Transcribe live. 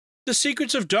The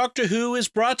Secrets of Doctor Who is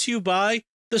brought to you by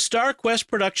the Star Quest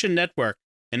Production Network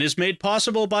and is made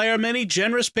possible by our many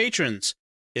generous patrons.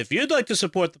 If you'd like to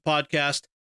support the podcast,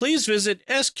 please visit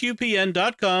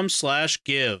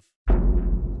sqpn.com/give.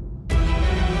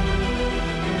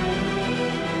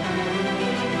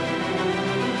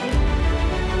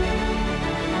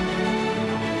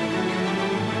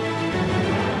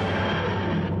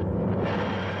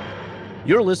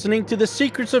 You're listening to The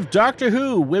Secrets of Doctor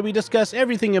Who, where we discuss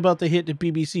everything about the hit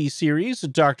BBC series,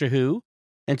 Doctor Who.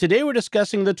 And today we're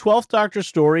discussing the 12th Doctor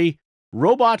story,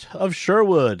 Robot of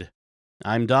Sherwood.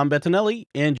 I'm Dom Bettinelli,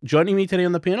 and joining me today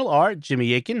on the panel are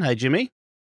Jimmy Akin. Hi, Jimmy.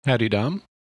 Howdy, Dom.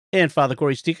 And Father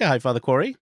Cory Sticha. Hi, Father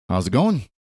Cory. How's it going?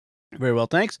 Very well,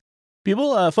 thanks.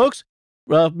 People, folks,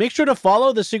 make sure to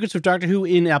follow The Secrets of Doctor Who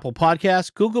in Apple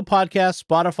Podcasts, Google Podcasts,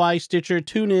 Spotify, Stitcher,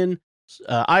 TuneIn,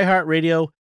 iHeartRadio,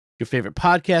 your favorite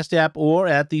podcast app, or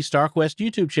at the StarQuest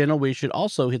YouTube channel, where you should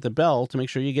also hit the bell to make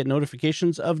sure you get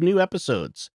notifications of new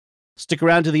episodes. Stick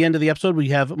around to the end of the episode. We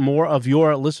have more of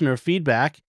your listener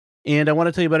feedback. And I want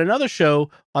to tell you about another show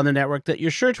on the network that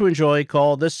you're sure to enjoy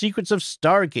called The Secrets of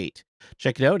Stargate.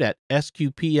 Check it out at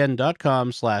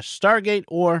sqpn.com/Stargate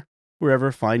or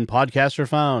wherever fine podcasts are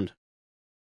found.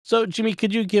 So, Jimmy,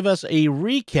 could you give us a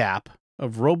recap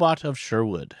of Robot of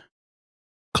Sherwood?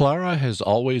 Clara has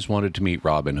always wanted to meet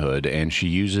Robin Hood, and she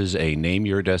uses a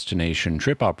name-your-destination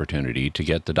trip opportunity to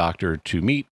get the Doctor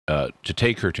to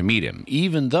take her to meet him,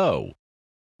 even though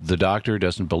the Doctor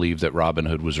doesn't believe that Robin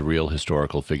Hood was a real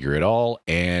historical figure at all,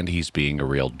 and he's being a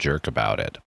real jerk about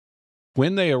it.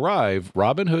 When they arrive,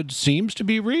 Robin Hood seems to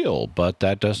be real, but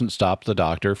that doesn't stop the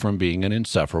Doctor from being an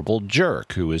insufferable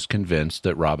jerk who is convinced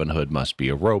that Robin Hood must be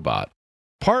a robot.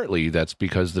 Partly that's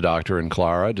because the Doctor and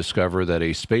Clara discover that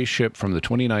a spaceship from the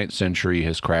 29th century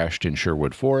has crashed in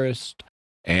Sherwood Forest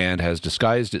and has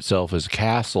disguised itself as a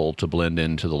castle to blend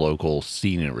into the local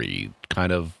scenery,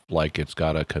 kind of like it's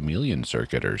got a chameleon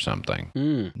circuit or something.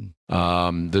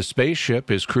 The spaceship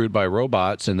is crewed by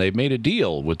robots, and they've made a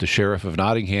deal with the Sheriff of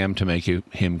Nottingham to make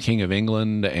him King of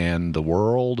England and the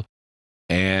world.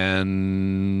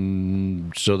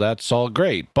 And so that's all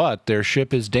great, but their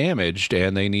ship is damaged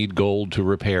and they need gold to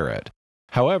repair it.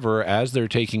 However, as they're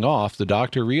taking off, the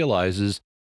Doctor realizes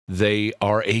they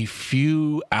are a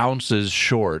few ounces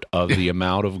short of the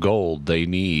amount of gold they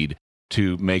need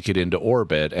to make it into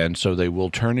orbit, and so they will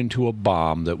turn into a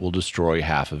bomb that will destroy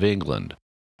half of England.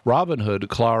 Robin Hood,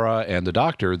 Clara, and the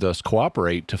Doctor thus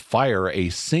cooperate to fire a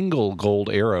single gold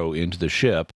arrow into the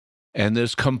ship, and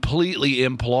this completely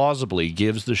implausibly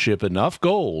gives the ship enough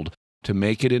gold to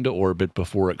make it into orbit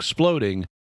before exploding,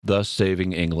 thus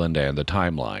saving England and the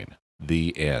timeline.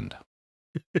 The end.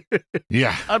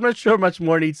 Yeah. I'm not sure much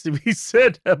more needs to be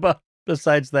said about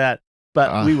besides that,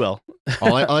 but we will.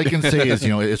 all I can say is,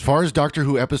 as far as Doctor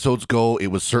Who episodes go, it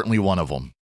was certainly one of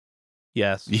them.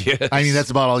 Yes. I mean,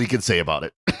 that's about all you can say about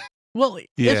it. Well,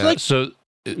 yeah. It's like,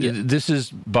 this is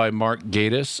by Mark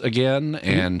Gatiss again,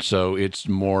 and so it's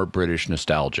more British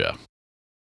nostalgia.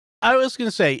 I was going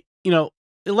to say,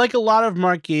 like a lot of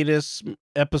Mark Gatiss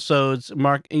episodes,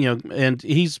 and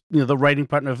he's the writing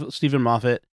partner of Stephen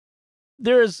Moffat.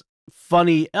 There's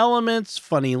funny elements,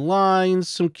 funny lines,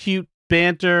 some cute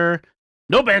banter.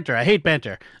 No banter. I hate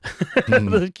banter.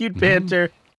 The cute banter,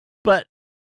 but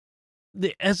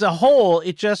as a whole,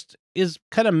 it just is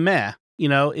kind of meh.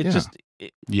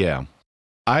 Yeah.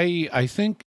 I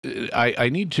think I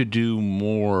need to do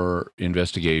more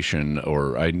investigation,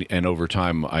 and over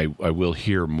time I will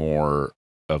hear more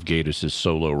of Gatiss's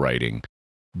solo writing,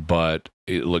 but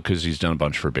because he's done a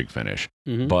bunch for Big Finish.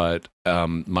 But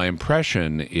my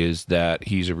impression is that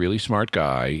he's a really smart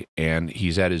guy, and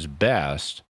he's at his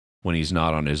best when he's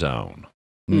not on his own.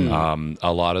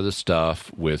 A lot of the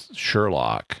stuff with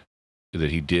Sherlock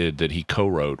that he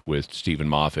co-wrote with Stephen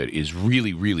Moffat is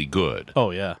really, really good.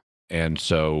 Oh, yeah. And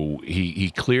so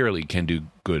he clearly can do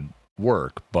good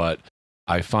work, but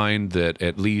I find that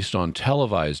at least on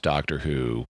televised Doctor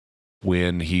Who,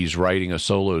 when he's writing a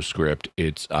solo script,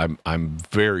 I'm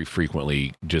very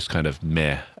frequently just kind of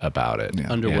meh about it. Yeah.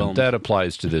 Underwhelmed. And that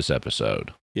applies to this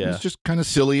episode. Yeah. It's just kind of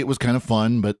silly. It was kind of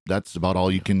fun, but that's about all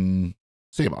you can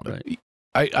say about it.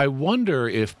 I wonder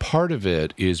if part of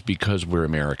it is because we're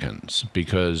Americans,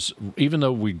 because even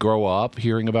though we grow up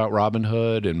hearing about Robin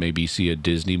Hood and maybe see a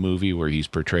Disney movie where he's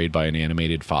portrayed by an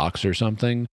animated fox or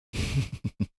something,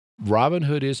 Robin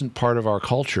Hood isn't part of our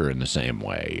culture in the same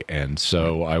way. And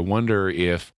so I wonder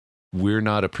if we're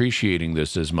not appreciating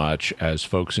this as much as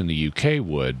folks in the UK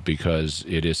would, because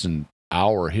it isn't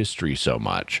our history so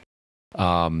much.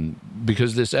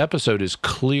 Because this episode is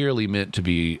clearly meant to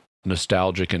be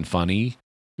nostalgic and funny.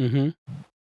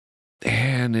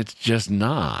 And it's just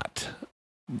not.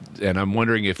 And I'm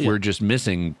wondering if we're just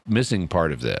missing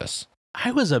part of this.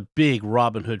 I was a big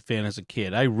Robin Hood fan as a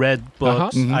kid. I read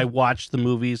books. Mhm. I watched the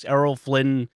movies. Errol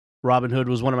Flynn Robin Hood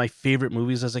was one of my favorite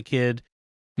movies as a kid.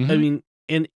 I mean,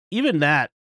 and even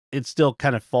that, it still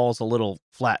kind of falls a little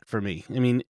flat for me. I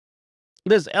mean,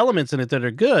 there's elements in it that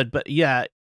are good, but yeah,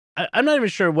 I'm not even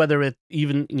sure whether it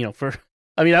even, for,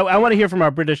 I mean, I want to hear from our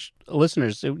British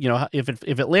listeners, if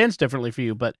it lands differently for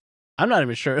you, but I'm not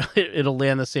even sure it'll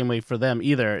land the same way for them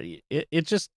either. It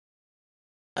just,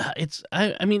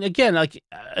 I mean, again, like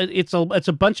it's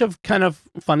a bunch of kind of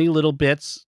funny little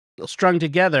bits strung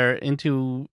together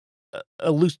into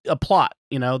a plot,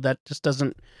 that just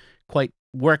doesn't quite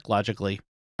work logically.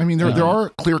 I mean, there are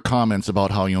clear comments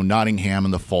about how, Nottingham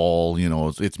in the fall,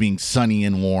 it's being sunny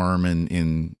and warm, and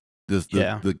in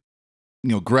the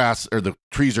grass or the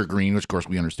trees are green, which of course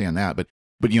we understand that, but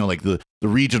like the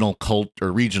regional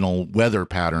regional weather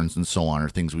patterns and so on are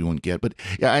things we wouldn't get. But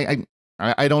yeah,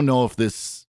 I don't know if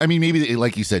this, I mean, maybe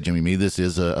like you said, Jimmy, maybe this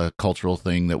is a cultural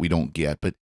thing that we don't get,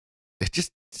 but it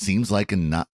just seems like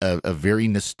a very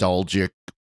nostalgic,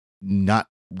 not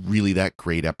really that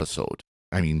great episode.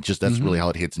 I mean, just that's really how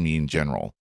it hits me in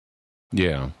general.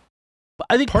 Yeah. But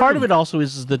I think part of it also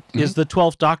is the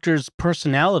 12th Doctor's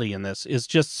personality in this is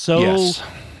just so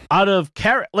out of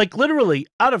character, like literally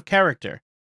out of character.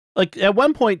 Like at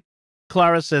one point,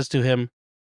 Clara says to him,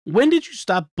 "When did you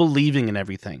stop believing in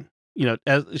everything?"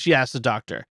 As she asked the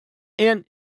Doctor. And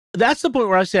that's the point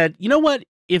where I said, you know what?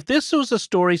 If this was a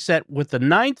story set with the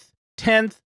 9th,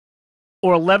 10th,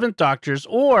 or 11th Doctors,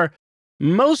 or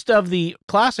most of the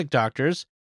classic Doctors,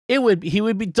 he would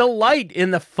be delight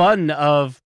in the fun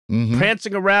of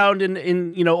prancing around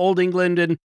in Old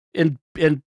England and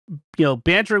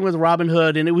bantering with Robin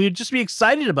Hood, and we would just be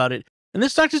excited about it. And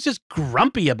this Doctor's just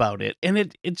grumpy about it, and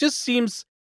it just seems,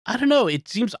 I don't know, it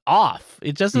seems off.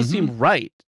 It doesn't seem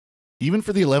right. Even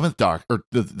for the 11th Doctor or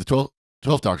the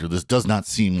 12th Doctor, this does not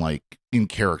seem like in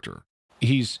character.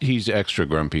 He's extra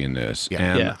grumpy in this,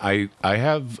 and I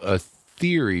have a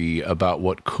theory about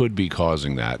what could be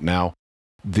causing that. Now,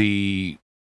 the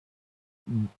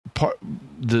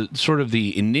sort of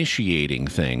the initiating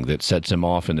thing that sets him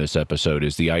off in this episode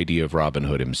is the idea of Robin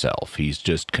Hood himself. He's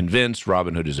just convinced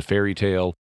Robin Hood is a fairy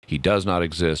tale. He does not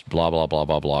exist, blah, blah, blah,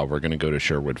 blah, blah. We're going to go to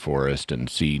Sherwood Forest and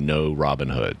see no Robin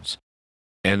Hoods.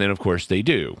 And then, of course, they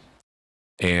do.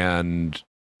 And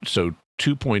so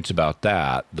 2 points about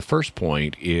that. The first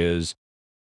point is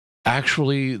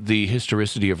actually the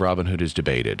historicity of Robin Hood is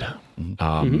debated.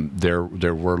 There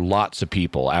were lots of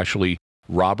people. Actually,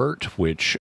 Robert,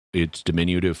 which its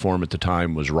diminutive form at the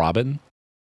time was Robin,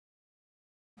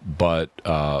 but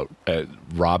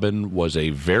Robin was a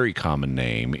very common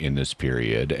name in this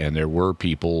period, and there were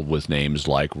people with names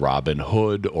like Robin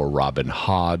Hood or Robin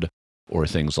Hood or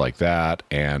things like that,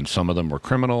 and some of them were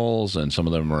criminals, and some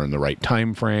of them were in the right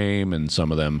time frame, and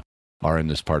some of them are in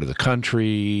this part of the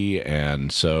country,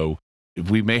 and so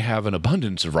we may have an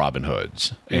abundance of Robin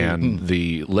Hoods, and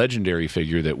the legendary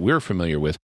figure that we're familiar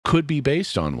with could be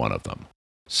based on one of them.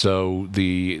 So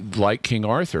like King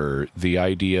Arthur, the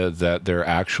idea that there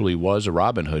actually was a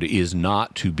Robin Hood is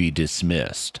not to be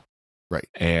dismissed. Right.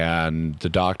 And the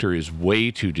Doctor is way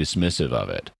too dismissive of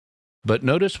it. But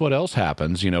notice what else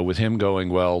happens, with him going,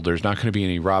 well, there's not going to be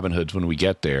any Robin Hoods when we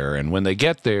get there. And when they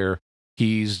get there,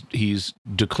 he's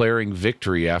declaring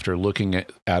victory after looking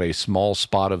at a small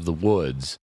spot of the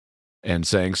woods and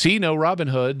saying, see, no Robin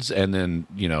Hoods. And then,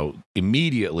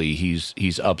 immediately he's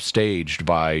upstaged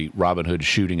by Robin Hood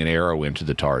shooting an arrow into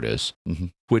the TARDIS,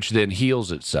 which then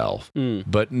heals itself.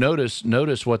 But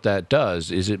notice what that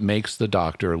does is it makes the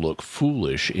Doctor look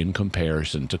foolish in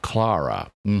comparison to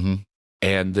Clara.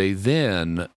 And they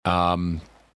then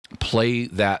play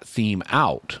that theme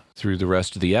out through the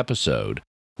rest of the episode,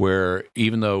 where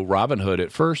even though Robin Hood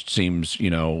at first seems,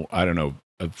 I don't know,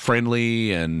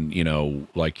 friendly and,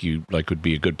 like would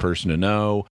be a good person to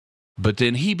know, but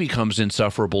then he becomes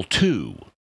insufferable too.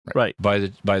 Right. By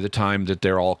the time that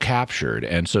they're all captured.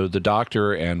 And so the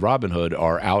Doctor and Robin Hood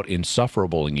are out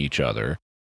insufferabling each other.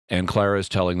 And Clara is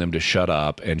telling them to shut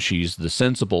up, and she's the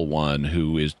sensible one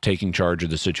who is taking charge of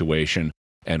the situation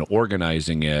and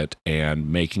organizing it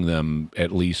and making them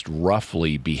at least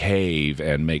roughly behave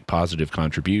and make positive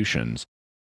contributions.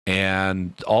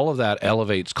 And all of that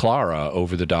elevates Clara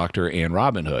over the Doctor and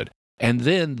Robin Hood. And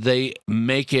then they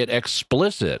make it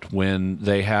explicit when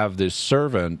they have this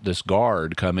servant, this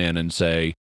guard, come in and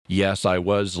say, yes, I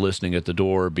was listening at the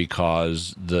door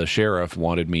because the sheriff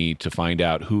wanted me to find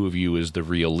out who of you is the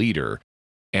real leader.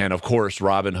 And of course,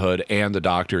 Robin Hood and the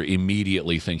Doctor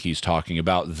immediately think he's talking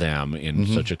about them in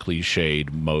such a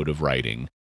cliched mode of writing.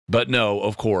 But no,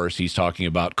 of course, he's talking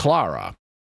about Clara.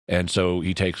 And so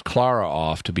he takes Clara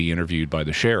off to be interviewed by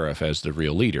the sheriff as the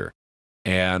real leader.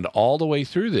 And all the way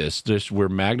through this we're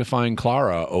magnifying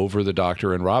Clara over the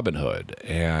Doctor and Robin Hood.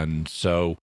 And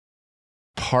so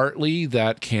partly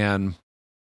that can,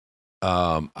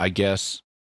 I guess,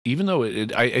 even though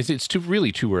it's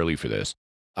really too early for this,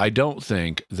 I don't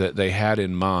think that they had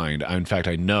in mind, in fact,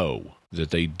 I know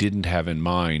that they didn't have in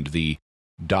mind the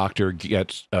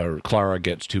Clara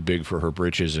gets too big for her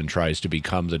britches and tries to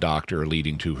become the Doctor,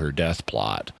 leading to her death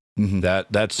plot.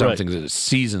 That's something that is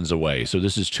seasons away, so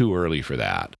this is too early for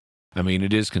that. I mean,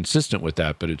 it is consistent with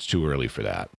that, but it's too early for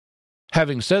that.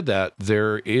 Having said that,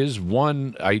 there is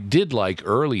one I did like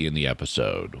early in the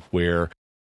episode where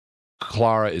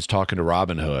Clara is talking to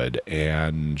Robin Hood,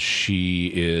 and she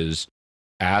is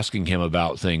asking him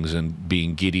about things and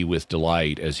being giddy with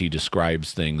delight as he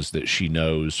describes things that she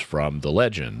knows from the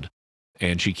legend.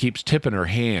 And she keeps tipping her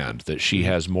hand that she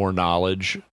has more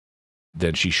knowledge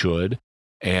than she should.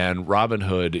 And Robin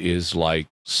Hood is like,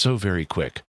 so very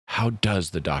quick. How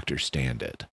does the Doctor stand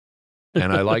it?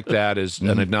 And I like that as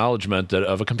an acknowledgement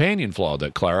of a companion flaw,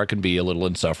 that Clara can be a little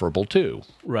insufferable too.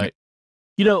 Right.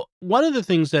 You know, one of the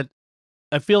things that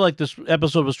I feel like this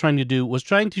episode was trying to do was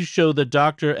trying to show the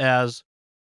Doctor as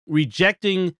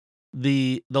rejecting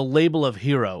the label of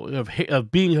hero,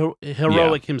 of being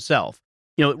heroic himself.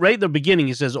 You know, right at the beginning,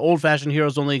 he says old-fashioned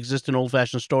heroes only exist in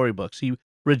old-fashioned storybooks. He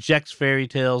rejects fairy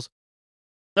tales.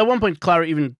 At one point, Clara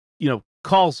even,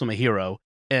 calls him a hero,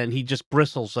 and he just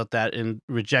bristles at that and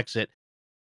rejects it.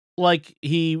 Like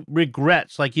he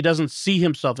regrets, like he doesn't see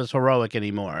himself as heroic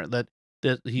anymore, that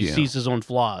he sees his own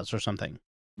flaws or something.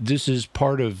 This is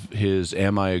part of his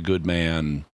 "Am I a Good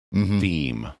Man"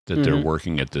 theme that they're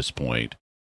working at this point.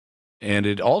 And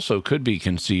it also could be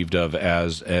conceived of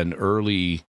as an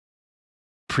early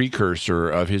precursor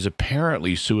of his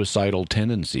apparently suicidal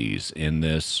tendencies in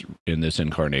this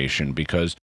incarnation,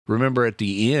 because remember at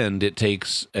the end it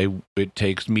takes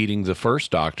meeting the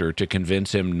first Doctor to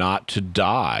convince him not to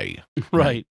die.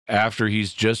 Right. After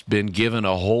he's just been given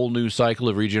a whole new cycle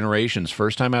of regenerations,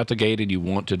 first time out the gate, and you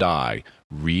want to die.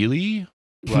 Really?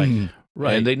 Right.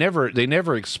 Right. And they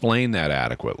never explain that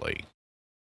adequately.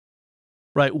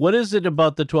 Right. What is it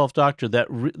about the 12th Doctor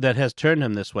that has turned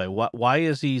him this way? Why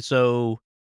is he so,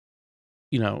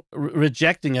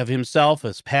 rejecting of himself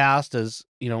as past, as,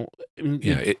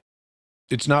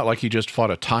 it's not like he just fought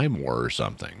a time war or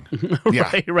something.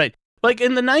 Right. Like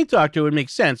in the 9th Doctor, it would make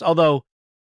sense. Although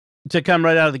to come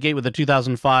right out of the gate with the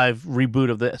 2005 reboot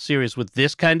of the series with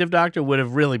this kind of Doctor would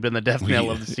have really been the death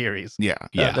knell of the series. Yeah.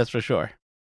 That's for sure.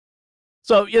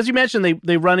 So, as you mentioned,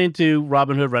 they run into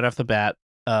Robin Hood right off the bat.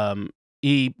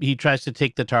 He tries to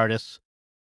take the TARDIS.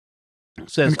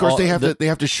 Says, and of course, they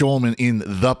have to show him in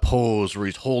the pose where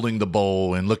he's holding the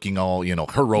bow and looking all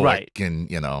heroic,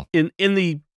 and in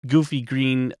the goofy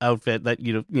green outfit that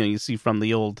you see from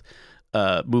the old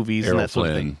movies Errol and that sort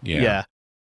of Flynn, thing. Yeah.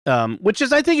 Which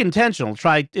is, I think, intentional.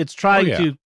 Trying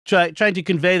to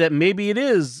convey that maybe it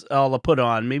is all a put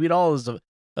on, maybe it all is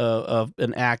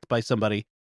an act by somebody.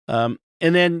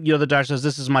 And then, the Doctor says,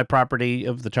 this is my property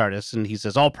of the TARDIS. And he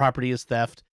says, all property is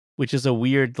theft, which is a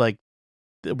weird, like,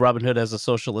 Robin Hood as a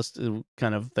socialist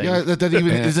kind of thing. Yeah, that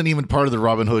even isn't even part of the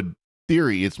Robin Hood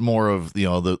theory. It's more of,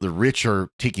 the rich are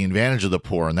taking advantage of the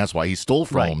poor, and that's why he stole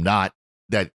from them, not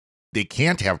that they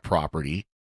can't have property.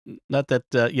 Not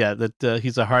that,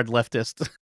 he's a hard leftist.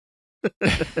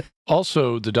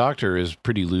 Also, the Doctor is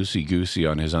pretty loosey-goosey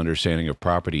on his understanding of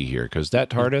property here, because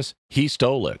that TARDIS, he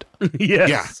stole it. Yes.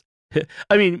 Yeah.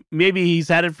 I mean, maybe he's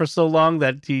had it for so long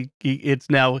that it's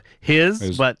now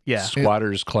his, but yeah.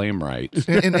 Squatters claim rights.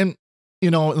 and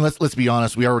let's be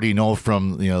honest, we already know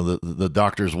from the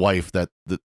Doctor's wife that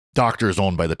the Doctor is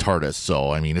owned by the TARDIS,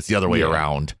 so I mean it's the other way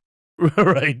around.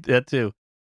 Right, that too.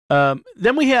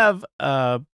 Then we have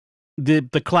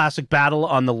the classic battle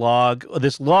on the log.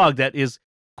 This log that is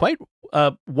quite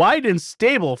wide and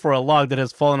stable for a log that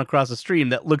has fallen across a stream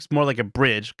that looks more like a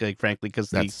bridge, frankly, because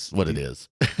that's what it is.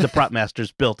 The prop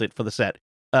masters built it for the set.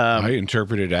 I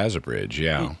interpret it as a bridge.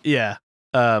 Yeah. Yeah.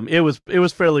 It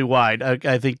was fairly wide.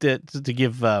 I think that to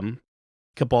give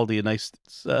Capaldi a nice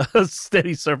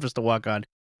steady surface to walk on.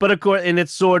 But of course, and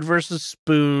it's sword versus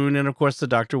spoon, and of course the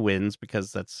Doctor wins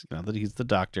because that's that he's the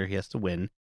Doctor. He has to win.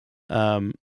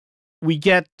 We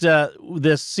get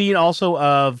this scene also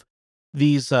of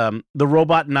these the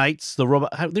robot knights. They're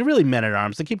really men at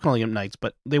arms. They keep calling them knights,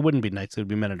 but they wouldn't be knights. They would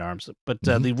be men at arms. But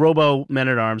the robo men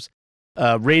at arms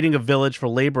raiding a village for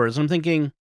laborers. I'm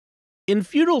thinking, in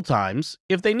feudal times,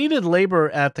 if they needed labor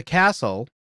at the castle,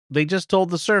 they just told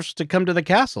the serfs to come to the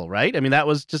castle, right? I mean, that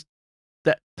was just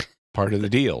that part of the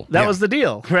deal. That was the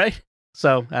deal, right?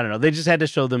 So, I don't know. They just had to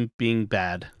show them being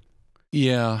bad.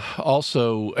 Yeah.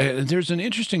 Also, there's an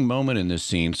interesting moment in this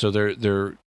scene. So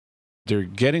they're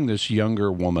getting this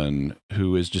younger woman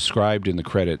who is described in the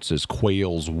credits as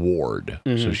Quayle's ward.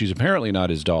 Mm-hmm. So she's apparently not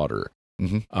his daughter.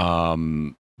 Mm-hmm.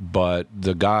 But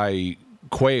the guy,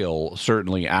 Quayle,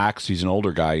 certainly acts, he's an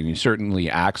older guy, and he certainly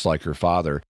acts like her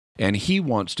father. And he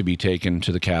wants to be taken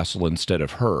to the castle instead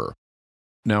of her.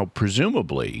 Now,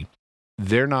 presumably,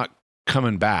 they're not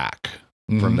coming back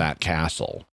from that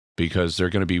castle, because they're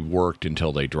going to be worked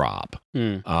until they drop.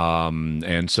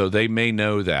 And so they may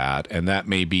know that, and that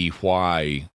may be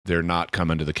why they're not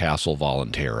coming to the castle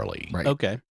voluntarily. Right.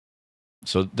 Okay.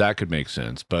 So that could make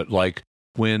sense. But like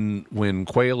when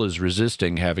Quayle is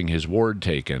resisting having his ward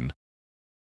taken,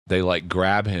 they like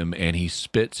grab him and he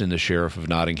spits in the Sheriff of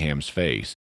Nottingham's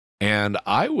face. And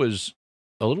I was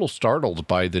a little startled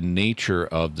by the nature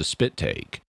of the spit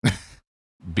take,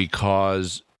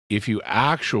 because if you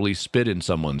actually spit in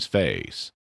someone's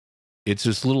face, it's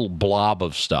this little blob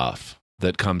of stuff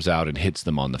that comes out and hits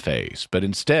them on the face. But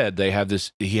instead, he had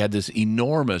this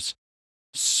enormous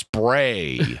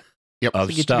spray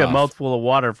of You stuff. took a mouthful of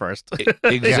water first.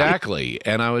 Exactly.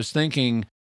 And I was thinking,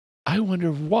 I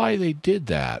wonder why they did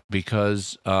that,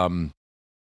 because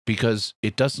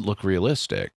it doesn't look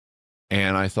realistic.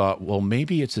 And I thought, well,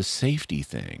 maybe it's a safety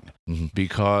thing,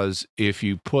 because if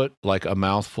you put like a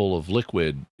mouthful of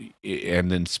liquid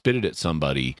and then spit it at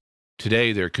somebody,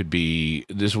 today there could be,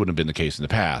 this wouldn't have been the case in the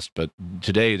past, but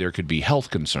today there could be health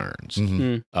concerns.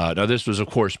 Now, this was, of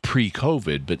course,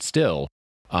 pre-COVID, but still,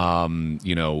 bloodborne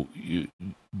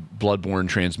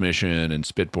transmission and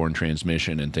spitborne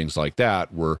transmission and things like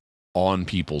that were on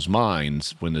people's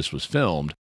minds when this was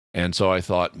filmed. And so I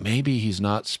thought, maybe he's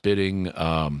not spitting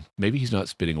water.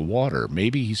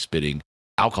 Maybe he's spitting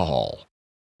alcohol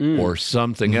or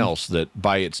something else that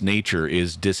by its nature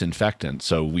is disinfectant.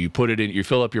 So you put it in, you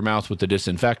fill up your mouth with the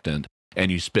disinfectant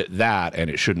and you spit that, and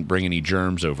it shouldn't bring any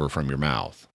germs over from your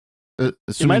mouth.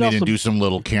 Assuming they didn't do some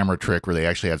little camera trick where they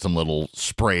actually had some little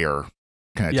sprayer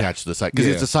kind of attached to the side, because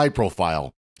it's a side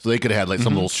profile. So they could have had like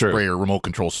some little sprayer, remote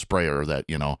control sprayer that,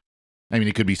 I mean,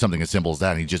 it could be something as simple as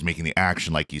that, and he's just making the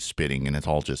action like he's spitting, and it's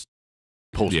all just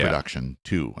post-production,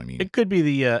 too. I mean, it could be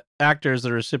the actors,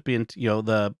 the recipient,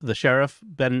 the sheriff,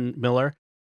 Ben Miller,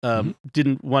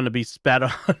 didn't want to be spat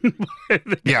on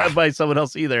by someone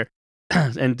else either,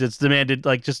 and just demanded,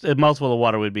 like, just a mouthful of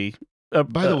water would be,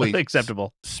 by the way,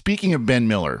 acceptable. Speaking of Ben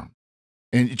Miller,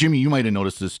 and Jimmy, you might have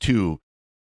noticed this, too,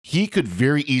 he could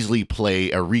very easily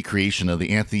play a recreation of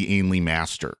the Anthony Ainley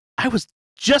Master. I was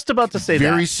just about to say that.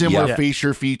 Very similar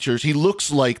facial features. He looks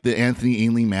like the Anthony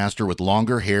Ainley Master with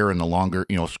longer hair and a longer,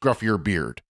 scruffier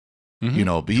beard. But he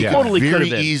could very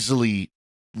easily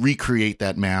recreate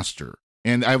that Master.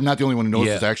 And I'm not the only one who knows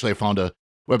this. Actually, I found a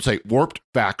website,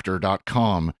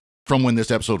 warpedfactor.com, from when this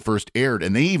episode first aired,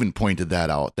 and they even pointed that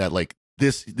out, that like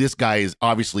this guy is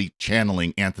obviously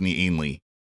channeling Anthony Ainley.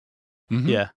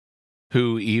 Yeah.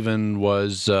 Who even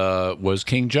was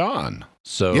King John.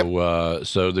 So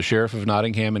so the Sheriff of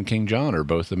Nottingham and King John are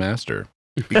both the Master.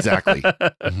 Exactly.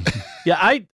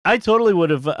 Yeah, I totally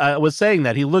would have was saying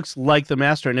that he looks like the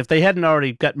Master, and if they hadn't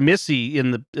already got Missy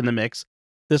in the mix,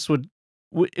 it would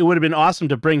have been awesome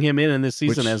to bring him in this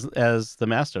season as the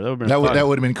Master. That would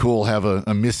have been cool. Have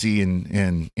a Missy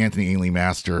and Anthony Ainley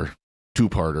Master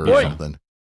two-parter or something.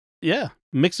 Yeah,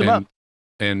 mix them up.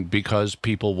 And because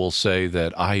people will say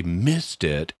that I missed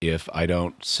it if I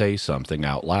don't say something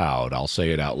out loud, I'll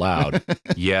say it out loud.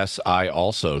 Yes, I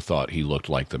also thought he looked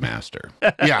like the Master.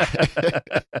 Yeah.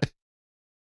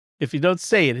 If you don't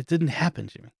say it, it didn't happen,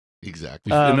 Jimmy. Exactly.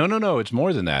 No. It's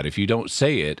more than that. If you don't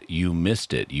say it, you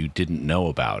missed it. You didn't know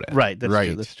about it. Right.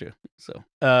 That's true. So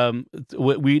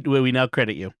we now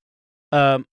credit you.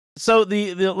 So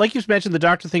the like you mentioned, the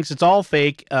doctor thinks it's all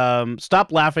fake.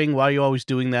 Stop laughing. Why are you always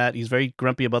doing that? He's very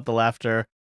grumpy about the laughter.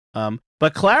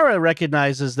 But Clara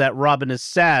recognizes that Robin is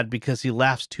sad because he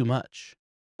laughs too much,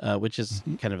 which is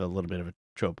kind of a little bit of a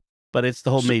trope. But it's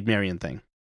the whole Maid Marian thing.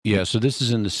 Yeah, so this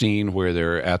is in the scene where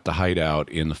they're at the hideout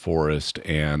in the forest,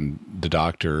 and the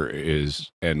doctor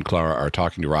and Clara are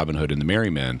talking to Robin Hood and the Merry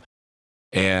Men.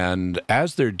 And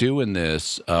as they're doing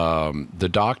this, the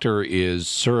doctor is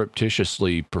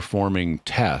surreptitiously performing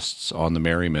tests on the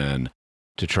Merry Men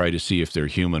to try to see if they're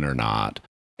human or not,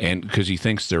 and because he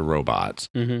thinks they're robots.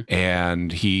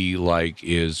 And he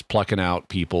is plucking out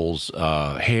people's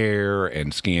hair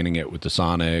and scanning it with the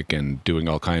sonic and doing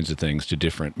all kinds of things to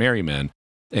different Merry Men.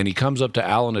 And he comes up to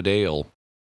Alan a Dale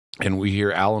and we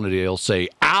hear Alan-a-Dale say,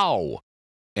 "Ow!"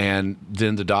 And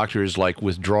then the doctor is like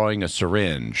withdrawing a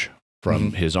syringe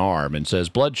from his arm and says,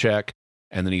 "Blood check."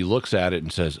 And then he looks at it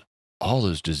and says, "All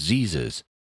those diseases.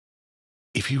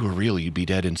 If you were real, you'd be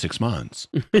dead in 6 months."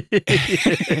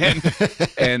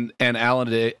 and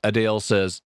Alan-a-Dale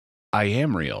says, "I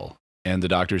am real." And the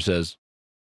doctor says,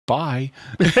 "Bye."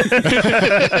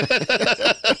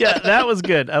 Yeah, that was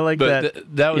good. I like that.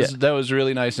 That was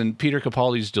really nice. And Peter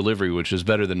Capaldi's delivery, which is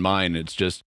better than mine, it's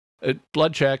just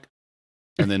blood check,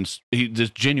 and then this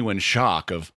genuine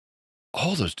shock of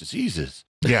all those diseases.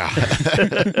 Yeah.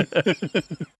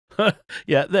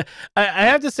 Yeah, I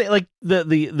have to say, like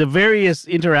the various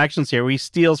interactions here, where he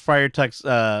steals Friar Tuck's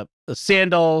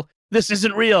sandal. "This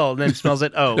isn't real," and then smells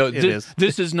it. "Oh, no, it is.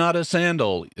 This is not a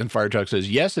sandal." And Friar Tuck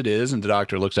says, "Yes, it is." And the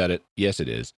doctor looks at it. "Yes, it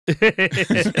is."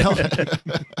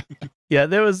 Yeah,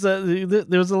 there was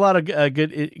a lot of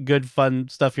good fun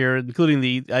stuff here,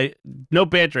 including no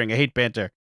bantering. I hate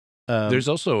banter. There's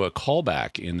also a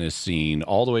callback in this scene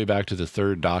all the way back to the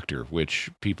third Doctor, which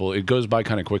it goes by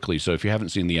kind of quickly. So if you haven't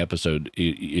seen the episode,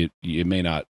 it may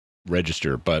not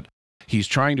register, but he's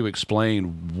trying to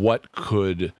explain what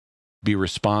could be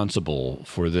responsible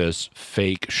for this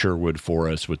fake Sherwood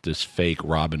Forest with this fake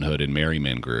Robin Hood and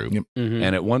Merryman group. Yep.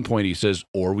 And at one point he says,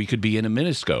 "Or we could be in a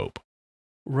miniscope."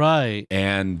 Right.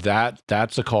 And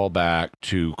that's a callback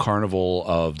to Carnival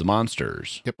of the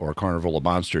Monsters, or Carnival of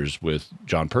Monsters with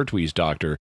John Pertwee's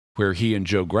Doctor, where he and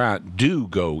Joe Grant do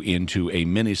go into a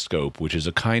miniscope, which is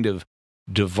a kind of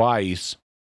device.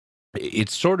 It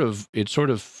sort of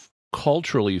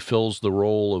culturally fills the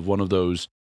role of one of those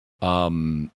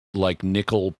like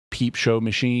nickel peep show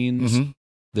machines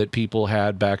that people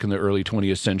had back in the early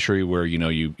 20th century, where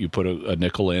you put a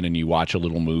nickel in and you watch a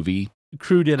little movie.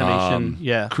 Crude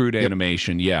animation, Crude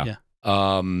animation, yeah.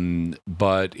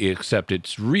 But except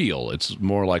it's real. It's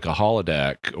more like a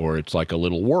holodeck, or it's like a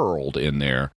little world in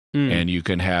there, and you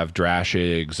can have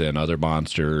Drashigs and other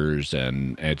monsters,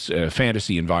 and it's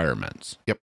fantasy environments.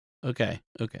 Yep. Okay.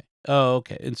 Oh,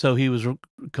 okay. And so he was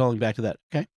calling back to that.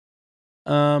 Okay.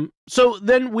 So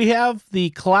then we have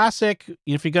the classic,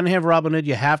 if you're going to have Robin Hood,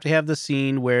 you have to have the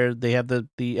scene where they have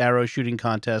the arrow shooting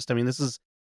contest. I mean, this is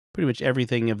pretty much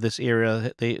everything of this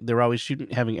era. They're always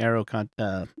having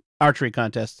archery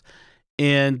contests.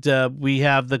 And we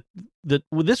have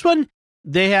with this one,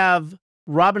 they have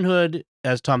Robin Hood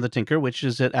as Tom the Tinker, which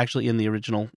is actually in the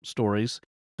original stories.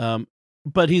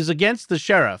 But he's against the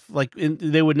sheriff. Like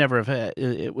they would never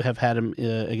have had him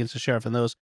against the sheriff in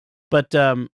those. But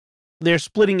they're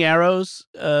splitting arrows.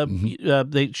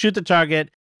 They shoot the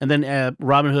target, and then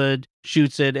Robin Hood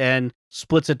shoots it and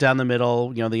splits it down the middle.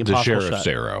 The impossible sheriff's shot.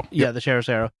 Arrow. Yeah, the sheriff's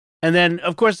arrow. And then,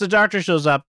 of course, the doctor shows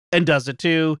up and does it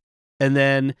too. And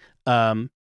then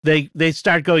they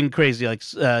start going crazy. Like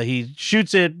he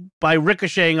shoots it by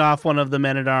ricocheting off one of the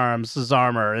men-at-arms'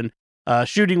 armor and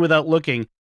shooting without looking.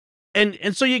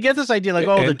 And so you get this idea, like,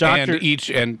 the doctor...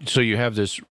 And so you have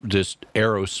this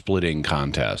arrow splitting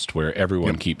contest where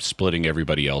everyone keeps splitting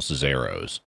everybody else's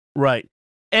arrows. Right.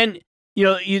 And,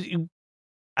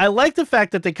 I like the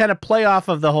fact that they kind of play off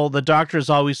of the doctor is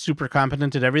always super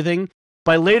competent at everything,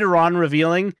 by later on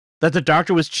revealing that the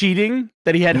doctor was cheating,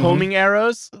 that he had homing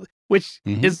arrows, which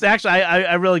is actually,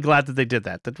 I'm really glad that they did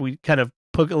that we kind of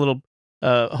poke a little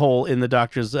hole in the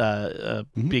doctor's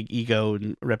big ego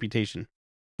and reputation.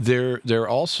 There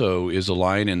also is a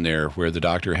line in there where the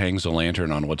doctor hangs a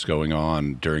lantern on what's going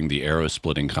on during the arrow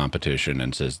splitting competition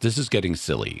and says, "This is getting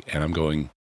silly." And I'm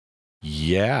going,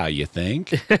 "Yeah, you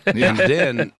think?"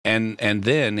 and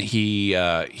then he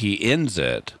ends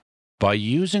it by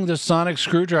using the sonic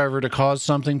screwdriver to cause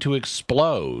something to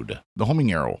explode. The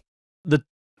homing arrow. The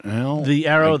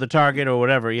arrow, the target, or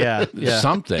whatever. Yeah.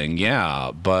 Something.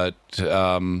 Yeah, but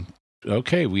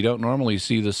okay, we don't normally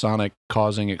see the sonic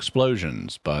causing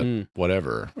explosions, but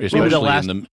whatever. Especially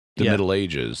in the Middle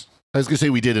Ages. I was gonna say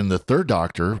we did in the third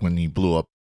Doctor when he blew up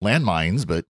landmines,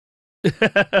 but.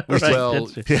 Well,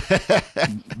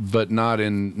 but not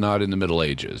in the Middle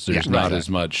Ages. There's not as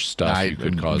much stuff you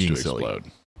could cause to explode.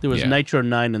 There was Nitro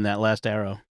 9 in that last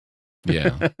arrow.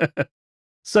 Yeah.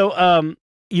 So,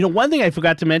 one thing I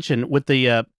forgot to mention with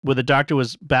where the doctor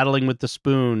was battling with the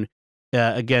spoon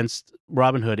against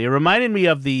Robin Hood, it reminded me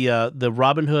of the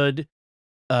Robin Hood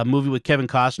movie with Kevin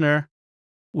Costner,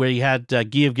 where you had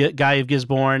Guy of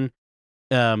Gisborne.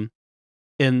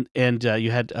 And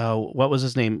you had what was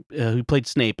his name? Who played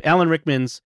Snape? Alan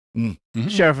Rickman's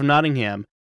Sheriff of Nottingham,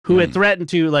 who had threatened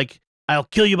to, like, "I'll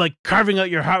kill you by carving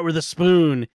out your heart with a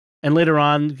spoon." And later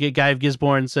on, the Guy of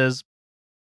Gisborne says,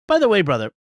 "By the way,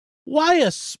 brother, why a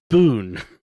spoon?"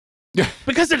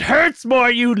 Because it hurts more,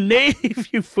 you knave,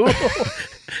 you fool.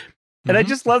 And I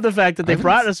just love the fact that they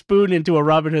brought a spoon into a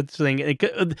Robin Hood thing.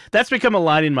 That's become a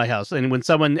line in my house. And when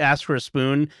someone asks for a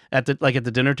spoon at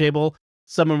the dinner table,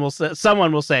 someone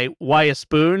will say, "Why a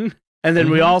spoon?" And then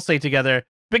we all say together,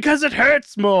 "Because it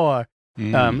hurts more."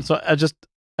 So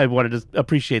I wanted to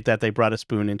appreciate that they brought a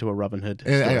spoon into a Robin Hood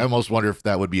story. And I almost wonder if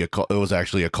that would be it was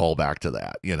actually a callback to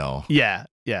that, Yeah.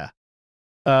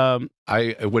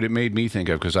 What it made me think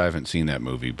of, because I haven't seen that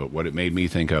movie, but what it made me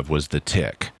think of was The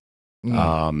Tick.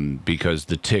 Because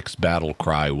The Tick's battle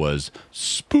cry was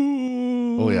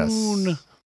spoon. Oh yes.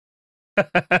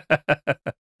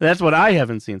 That's what I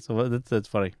haven't seen, so that's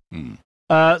funny.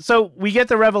 So we get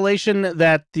the revelation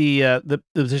that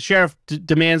the sheriff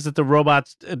demands that the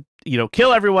robots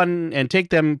kill everyone and take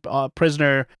them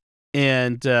prisoner,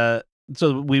 and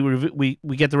so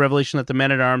we get the revelation that the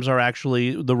men-at-arms are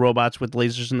actually the robots with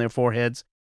lasers in their foreheads,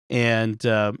 and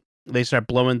they start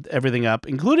blowing everything up,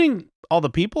 including all the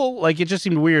people. Like, it just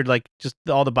seemed weird, like just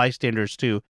all the bystanders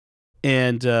too.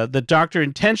 And the doctor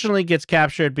intentionally gets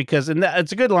captured because, and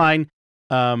it's a good line.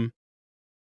 Why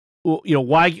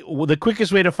the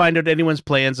quickest way to find out anyone's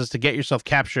plans is to get yourself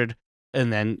captured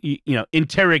and then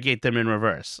interrogate them in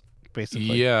reverse.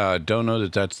 Basically, yeah. Don't know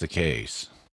that that's the case.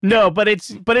 No, but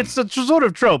it's a sort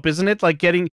of trope, isn't it? Like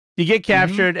you get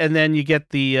captured and then you get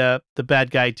the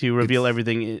bad guy to reveal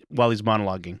everything while he's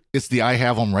monologuing. It's the "I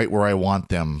have them right where I want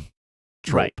them"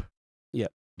 trope. Right.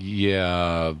 Yep.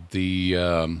 Yeah.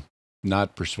 The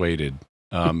not persuaded.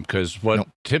 Because what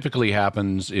typically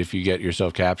happens if you get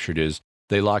yourself captured is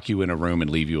they lock you in a room and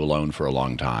leave you alone for a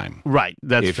long time. Right.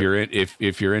 That's if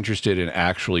you're interested in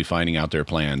actually finding out their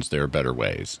plans, there are better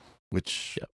ways.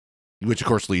 Which of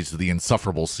course leads to the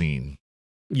insufferable scene.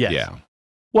 Yes. Yeah.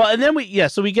 Well, and then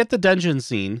so we get the dungeon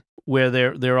scene where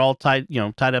they're all tied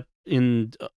up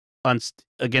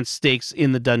against stakes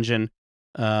in the dungeon,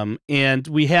 and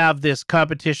we have this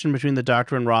competition between the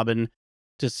Doctor and Robin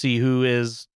to see who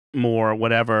is more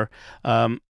whatever.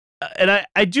 And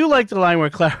I do like the line where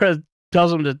Clara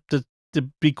tells him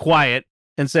to be quiet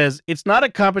and says it's not a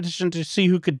competition to see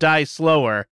who could die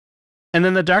slower, and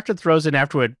then the Doctor throws in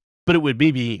afterward, but it would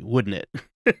be me, wouldn't it?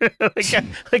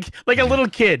 like a little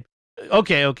kid.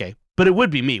 Okay, but it would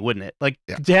be me, wouldn't it? Like,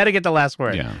 they had to get the last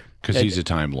word. Yeah, because he's a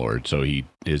Time Lord, so he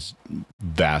is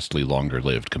vastly longer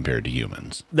lived compared to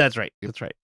humans. That's right.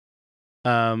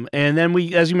 And then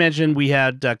as you mentioned, we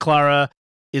had Clara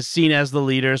is seen as the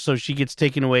leader, so she gets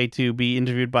taken away to be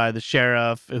interviewed by the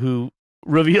sheriff, who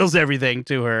reveals everything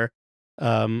to her.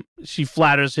 She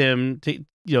flatters him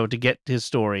to get his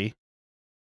story.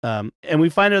 And we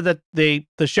find out that the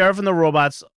sheriff and the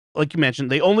robots, like you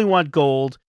mentioned, they only want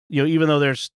gold. Even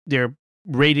though they're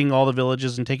raiding all the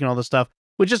villages and taking all the stuff,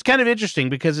 which is kind of interesting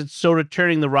because it's sort of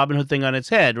turning the Robin Hood thing on its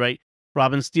head, right?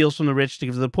 Robin steals from the rich to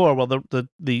give to the poor. Well,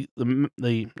 the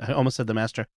I almost said the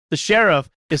master. The sheriff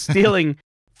is stealing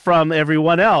from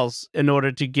everyone else in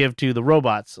order to give to the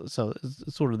robots. So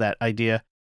it's sort of that idea.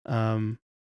 And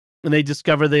they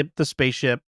discover the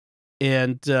spaceship,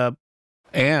 and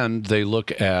they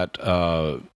look at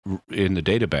in the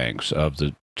databanks of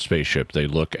the spaceship, they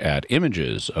look at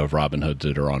images of Robin Hood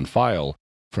that are on file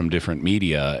from different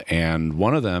media, and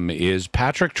one of them is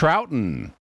Patrick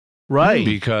Troughton. Right.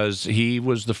 Because he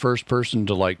was the first person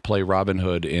to play Robin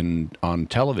Hood on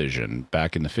television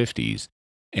back in the 50s.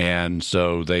 And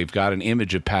so they've got an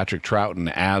image of Patrick Troughton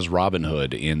as Robin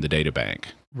Hood in the databank.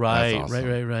 Right,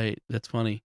 awesome. Right. That's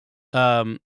funny.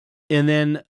 And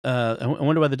then I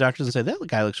wonder why the Doctor doesn't say, that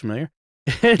guy looks familiar.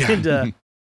 And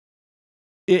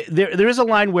there is a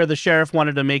line where the sheriff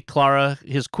wanted to make Clara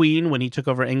his queen when he took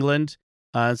over England.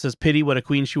 It says, "Pity what a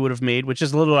queen she would have made," which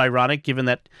is a little ironic given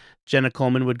that Jenna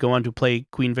Coleman would go on to play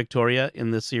Queen Victoria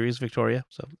in the series Victoria.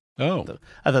 So I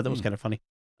thought that was kind of funny.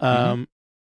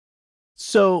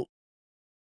 So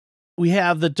we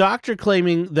have the Doctor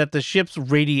claiming that the ship's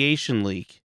radiation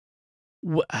leak.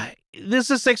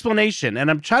 This is explanation, and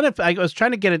I was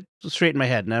trying to get it straight in my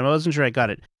head, and I wasn't sure I got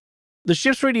it. The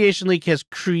ship's radiation leak has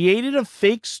created a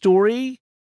fake story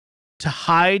to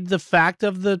hide the fact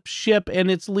of the ship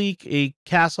and its leak, a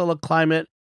castle, a climate,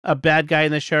 a bad guy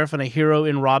in the sheriff, and a hero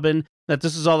in Robin, that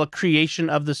this is all a creation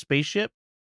of the spaceship?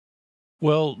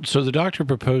 Well, so the Doctor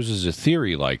proposes a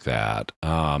theory like that,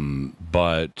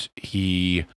 but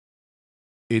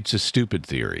it's a stupid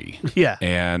theory. Yeah.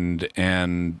 And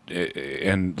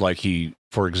like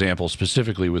for example,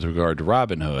 specifically with regard to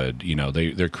Robin Hood,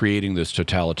 they're creating this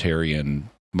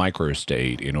totalitarian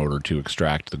microstate in order to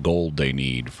extract the gold they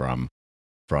need from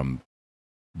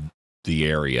the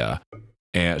area.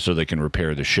 and so they can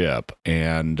repair the ship.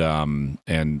 And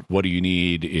what do you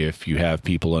need if you have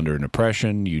people under an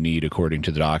oppression? You need, according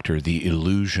to the Doctor, the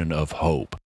illusion of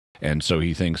hope. And so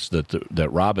he thinks that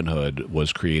Robin Hood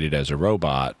was created as a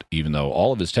robot, even though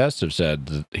all of his tests have said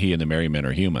that he and the Merry Men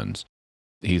are humans.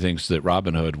 He thinks that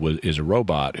Robin Hood is a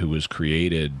robot who was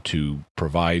created to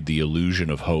provide the illusion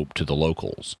of hope to the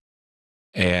locals.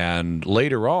 And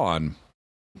later on,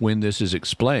 when this is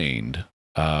explained,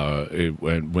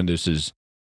 when this is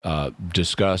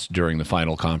discussed during the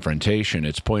final confrontation,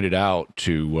 it's pointed out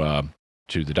to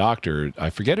the Doctor. I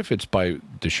forget if it's by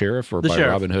the sheriff or by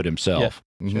Robin Hood himself.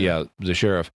 Yeah, the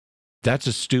sheriff. That's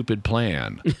a stupid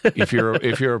plan. If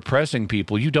you're oppressing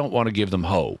people, you don't want to give them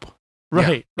hope.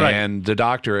 Right, right. And the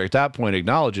Doctor at that point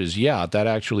acknowledges, yeah, that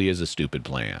actually is a stupid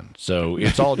plan. So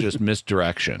it's all just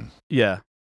misdirection. Yeah.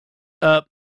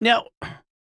 Now,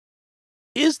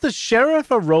 is the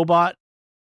sheriff a robot?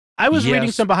 I was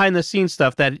reading some behind-the-scenes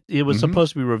stuff that it was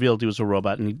supposed to be revealed he was a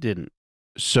robot, and he didn't.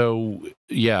 So,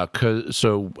 yeah,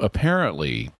 so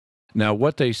apparently, now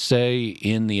what they say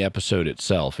in the episode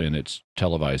itself, in its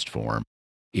televised form,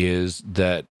 is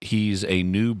that he's a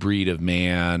new breed of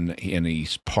man, and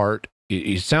he's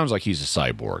it sounds like he's a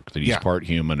cyborg, that he's part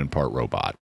human and part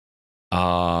robot.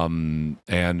 And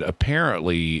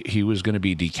apparently he was going to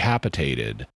be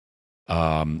decapitated,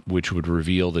 which would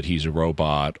reveal that he's a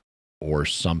robot or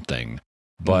something.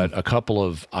 But a couple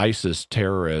of ISIS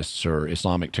terrorists or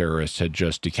Islamic terrorists had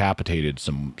just decapitated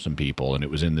some people, and it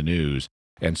was in the news.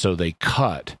 And so they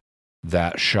cut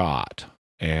that shot.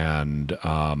 And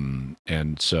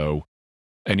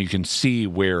you can see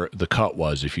where the cut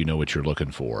was if you know what you're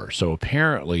looking for. So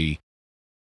apparently,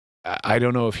 I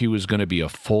don't know if he was going to be a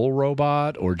full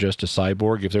robot or just a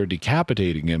cyborg. If they're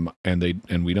decapitating him and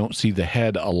we don't see the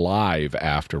head alive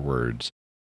afterwards,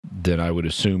 then I would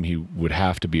assume he would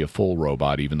have to be a full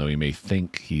robot, even though he may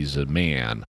think he's a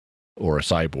man or a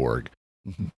cyborg.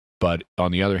 But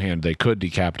on the other hand, they could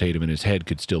decapitate him and his head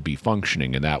could still be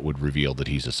functioning, and that would reveal that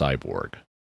he's a cyborg.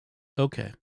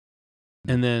 Okay.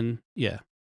 And then, yeah.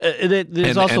 And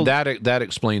that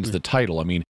explains the title. I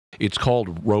mean, it's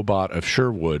called Robot of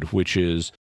Sherwood, which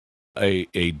is a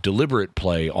deliberate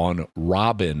play on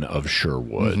Robin of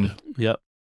Sherwood. Yep.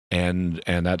 And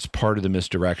that's part of the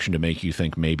misdirection to make you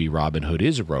think maybe Robin Hood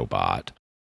is a robot.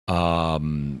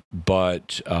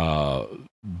 But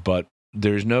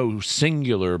there's no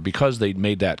singular, because they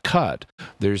made that cut,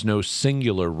 there's no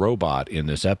singular robot in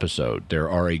this episode. There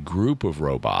are a group of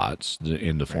robots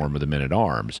in the form of the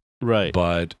Men-at-Arms. Right.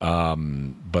 But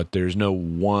there's no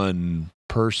one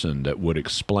person that would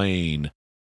explain,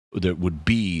 that would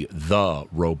be the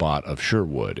robot of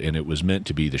Sherwood, and it was meant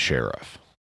to be the sheriff.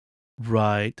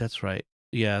 Right, that's right.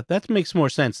 Yeah, that makes more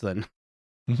sense then.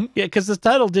 Yeah, because the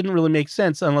title didn't really make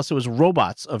sense unless it was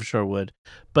Robots of Sherwood,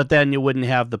 but then you wouldn't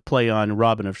have the play on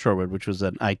Robin of Sherwood, which was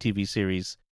an ITV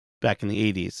series back in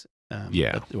the 80s. That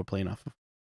they were playing off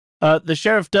of. The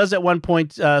sheriff does at one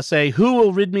point say, "Who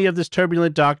will rid me of this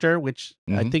turbulent doctor?" which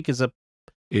I think is a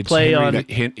play on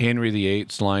Henry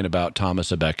VIII's line about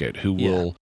Thomas à Becket, who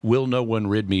will no one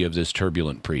rid me of this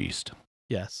turbulent priest?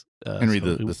 Yes. Henry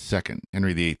the second.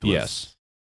 Henry VIII was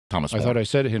Thomas. I thought I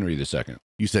said Henry the second.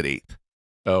 You said eighth.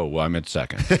 Oh, well, I meant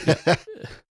second.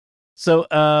 So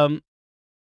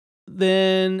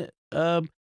then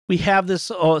we have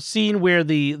this scene where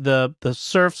the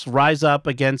serfs rise up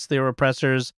against their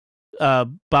oppressors,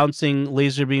 bouncing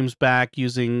laser beams back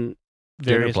using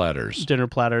various dinner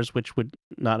platters, which would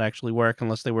not actually work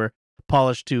unless they were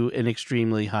polished to an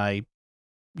extremely high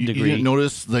degree. You didn't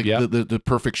notice the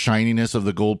perfect shininess of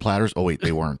the gold platters? Oh, wait,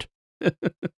 they weren't.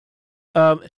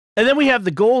 And then we have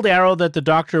the gold arrow that the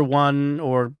Doctor won,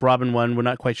 or Robin won. We're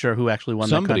not quite sure who actually won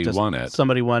that contest. Won it.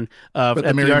 Somebody won. But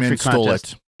the Merry Men stole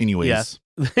it anyways. Yes,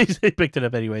 they picked it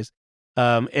up anyways.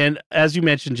 And as you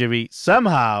mentioned, Jimmy,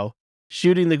 somehow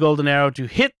shooting the golden arrow to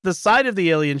hit the side of the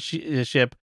alien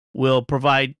ship will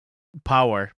provide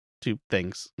power to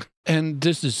things. And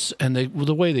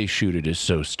the way they shoot it is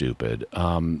so stupid.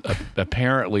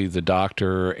 Apparently, the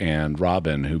Doctor and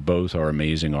Robin, who both are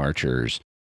amazing archers,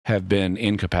 have been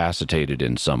incapacitated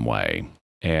in some way.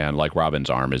 And like Robin's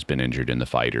arm has been injured in the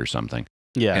fight or something.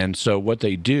 Yeah. And so what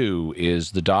they do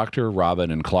is the Doctor,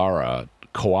 Robin, and Clara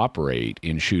cooperate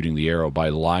in shooting the arrow by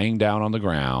lying down on the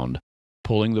ground,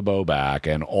 pulling the bow back,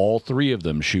 and all three of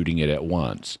them shooting it at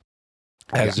once.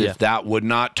 As if that would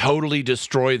not totally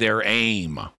destroy their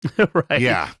aim. Right.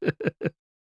 Yeah.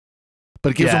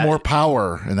 But it gives them more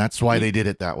power, and that's why they did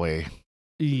it that way.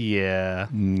 Yeah.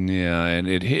 Yeah, and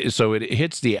it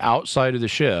hits the outside of the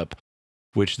ship,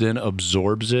 which then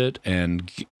absorbs it,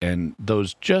 and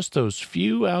those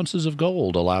few ounces of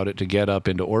gold allowed it to get up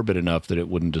into orbit enough that it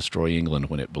wouldn't destroy England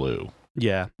when it blew.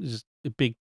 Yeah, just a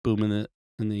big boom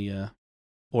in the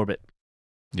orbit.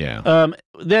 Yeah.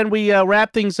 Then we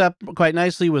wrap things up quite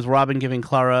nicely with Robin giving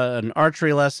Clara an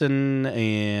archery lesson,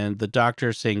 and the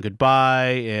doctor saying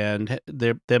goodbye, and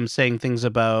them saying things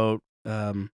about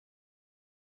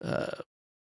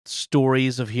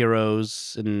stories of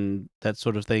heroes and that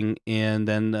sort of thing. And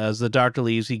then as the doctor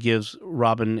leaves, he gives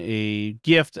Robin a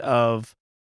gift of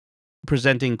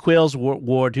presenting Quayle's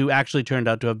ward, who actually turned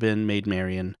out to have been Maid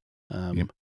Marian,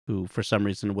 who for some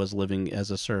reason was living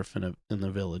as a serf in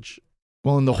the village.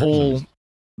 Well, and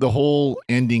the whole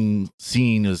ending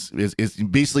scene is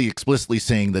basically explicitly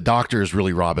saying the Doctor is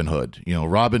really Robin Hood. You know,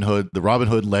 Robin Hood, the Robin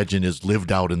Hood legend is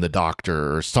lived out in the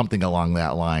Doctor, or something along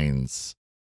that lines.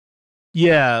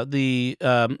 Yeah,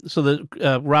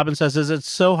 Robin says, "It's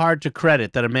so hard to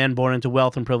credit that a man born into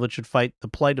wealth and privilege should fight the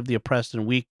plight of the oppressed and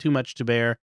weak, too much to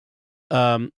bear."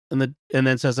 And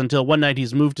then says, until one night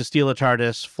he's moved to steal a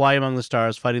TARDIS, fly among the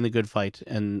stars, fighting the good fight,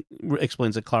 and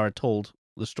explains that Clara told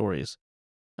the stories.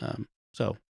 And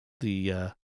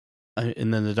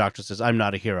then the doctor says, "I'm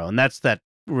not a hero," and that's that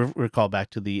recall back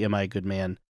to the "Am I a good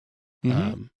man?"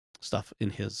 Stuff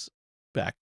in his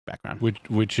background,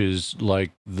 which is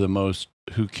like the most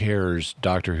who cares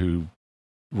Doctor Who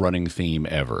running theme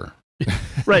ever.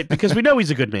 Right? Because we know he's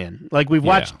a good man. Like we've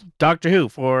watched Doctor Who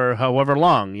for however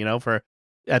long, for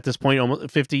at this point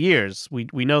almost 50 years.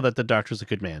 We know that the Doctor's a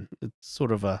good man. It's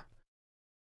sort of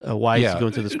why is he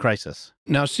going through this crisis?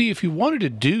 Now, see, if you wanted to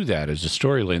do that as a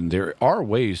storyline, there are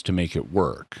ways to make it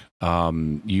work.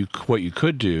 What you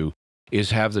could do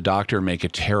is have the Doctor make a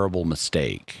terrible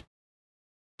mistake.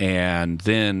 And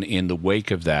then in the wake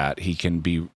of that, he can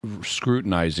be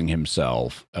scrutinizing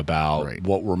himself about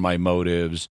what were my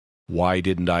motives? Why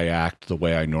didn't I act the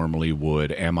way I normally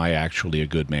would? Am I actually a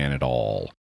good man at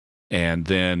all? And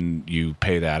then you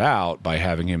pay that out by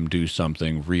having him do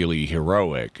something really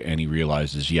heroic, and he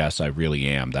realizes, yes, I really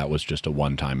am. That was just a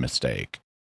one-time mistake.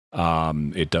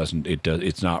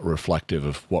 It's not reflective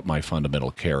of what my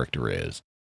fundamental character is.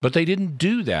 But they didn't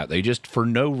do that. They just, for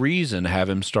no reason, have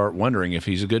him start wondering if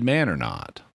he's a good man or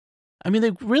not. I mean,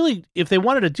 they really, if they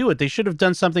wanted to do it, they should have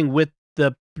done something with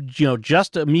the,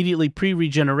 just immediately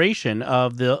pre-regeneration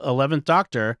of the 11th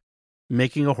Doctor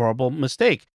making a horrible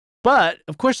mistake. But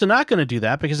of course, they're not going to do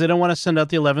that because they don't want to send out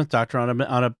the 11th Doctor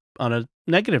on a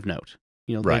negative note.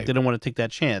 They don't want to take that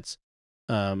chance.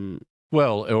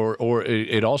 Well, or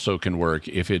it also can work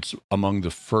if it's among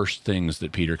the first things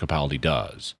that Peter Capaldi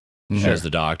does as the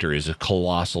Doctor is a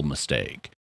colossal mistake,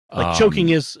 like choking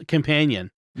his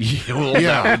companion.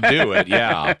 That would do it.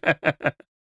 Yeah.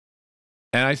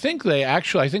 And I think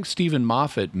Stephen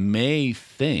Moffat may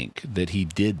think that he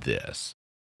did this.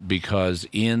 Because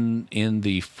in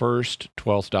the first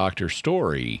 12th Doctor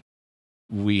story,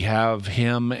 we have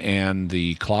him and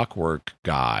the clockwork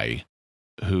guy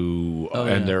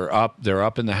they're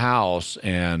up in the house,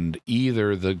 and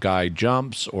either the guy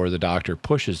jumps or the Doctor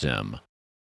pushes him.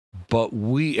 But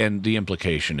the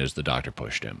implication is the Doctor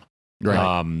pushed him.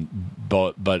 Right.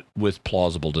 But with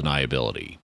plausible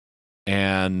deniability.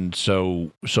 And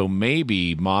so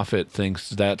maybe Moffat thinks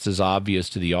that's as obvious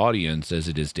to the audience as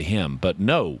it is to him. But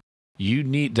no, you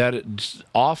need that.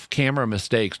 Off-camera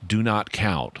mistakes do not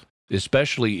count,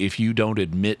 especially if you don't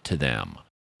admit to them.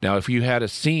 Now, if you had a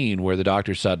scene where the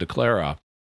Doctor said to Clara,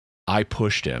 "I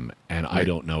pushed him, and I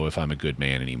don't know if I'm a good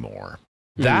man anymore,"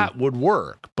 that would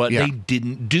work. But they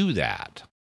didn't do that.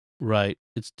 Right.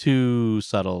 It's too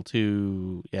subtle. It's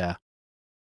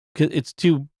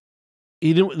too.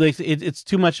 It's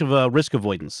too much of a risk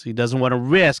avoidance. He doesn't want to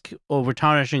risk over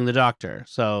tarnishing the Doctor.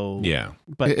 So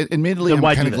but admittedly, I'm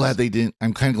kind of glad they didn't.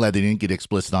 I'm kind of glad they didn't get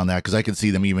explicit on that, because I could see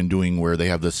them even doing where they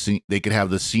have the scene. They could have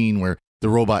the scene where the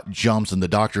robot jumps and the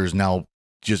Doctor is now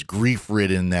just grief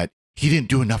ridden that he didn't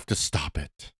do enough to stop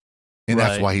it, and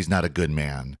that's why he's not a good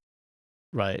man.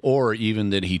 Right. Or even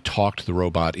that he talked the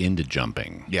robot into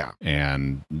jumping. Yeah.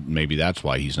 And maybe that's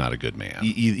why he's not a good man.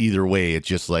 Either way, it's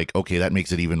just like, okay, that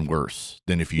makes it even worse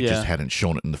than if you just hadn't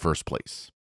shown it in the first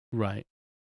place. Right.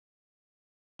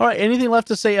 All right. Anything left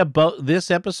to say about this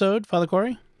episode, Father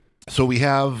Cory? So we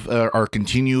have our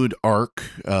continued arc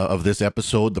of this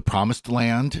episode. The Promised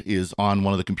Land is on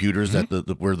one of the computers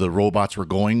that where the robots were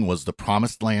going was the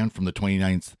Promised Land from the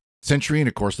 29th century. And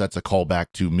of course, that's a callback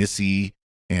to Missy,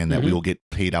 and that we will get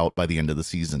paid out by the end of the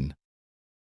season.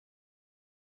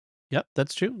 Yep,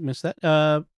 that's true. Missed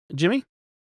that. Jimmy?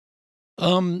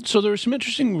 So there are some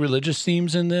interesting religious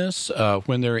themes in this.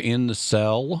 When they're in the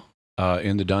cell,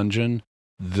 in the dungeon,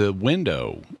 the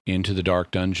window into the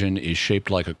dark dungeon is shaped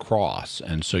like a cross,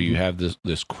 and so you have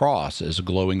this cross as a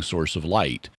glowing source of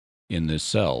light in this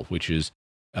cell, which is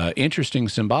interesting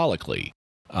symbolically.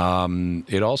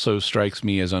 It also strikes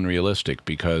me as unrealistic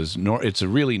because it's a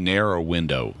really narrow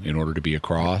window in order to be a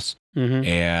cross,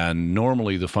 and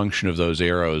normally the function of those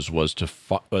arrows was to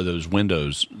those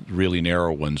windows, really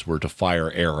narrow ones, were to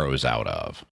fire arrows out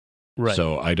of. Right.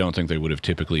 So I don't think they would have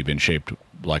typically been shaped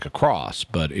like a cross,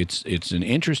 but it's an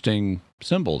interesting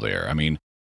symbol there. I mean,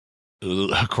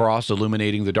 a cross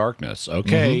illuminating the darkness.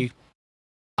 Okay,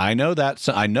 I know that.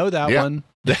 I know that one.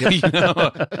 You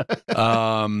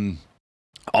know?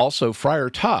 Also, Friar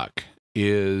Tuck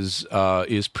is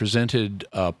presented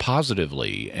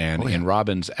positively, and in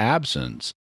Robin's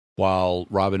absence, while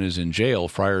Robin is in jail,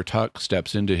 Friar Tuck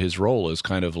steps into his role as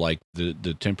kind of like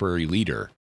the temporary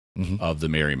leader of the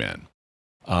Merry Men.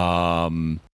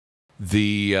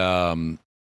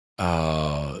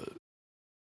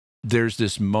 There's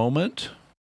this moment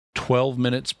 12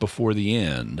 minutes before the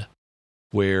end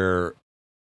where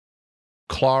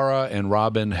Clara and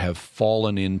Robin have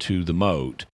fallen into the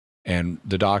moat, and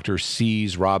the Doctor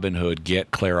sees Robin Hood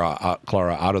get Clara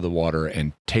out of the water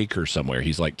and take her somewhere.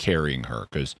 He's like carrying her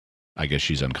because I guess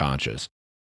she's unconscious.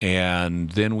 And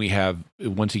then we have,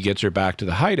 once he gets her back to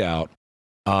the hideout,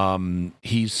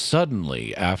 he's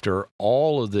suddenly, after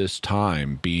all of this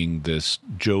time being this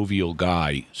jovial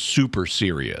guy, super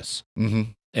serious.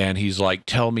 And he's like,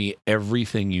 tell me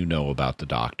everything you know about the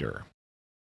Doctor.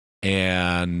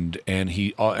 And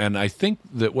I think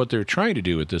that what they're trying to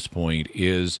do at this point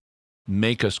is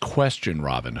make us question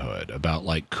Robin Hood about,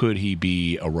 like, could he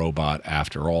be a robot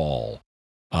after all?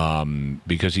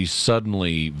 Because he's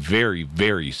suddenly very,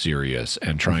 very serious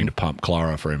and trying to pump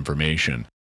Clara for information.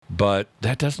 But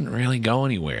that doesn't really go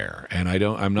anywhere, and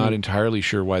I'm not entirely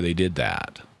sure why they did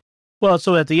that. Well,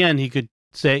 so at the end he could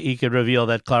reveal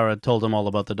that Clara told him all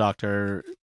about the Doctor.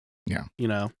 Yeah, you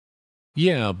know.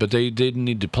 Yeah, but they didn't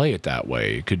need to play it that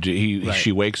way.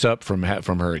 She wakes up from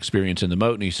her experience in the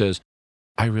moat, and he says,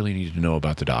 "I really need to know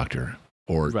about the Doctor,"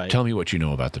 or "Tell me what you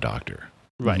know about the Doctor."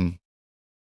 Right.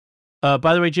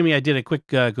 By the way, Jimmy, I did a quick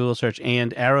Google search,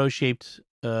 and cross-shaped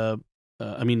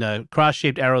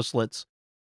arrow slits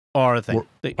are a thing.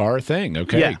 Are a thing.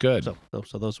 Okay, yeah, good. So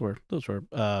those were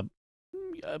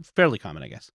fairly common, I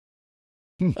guess.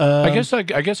 I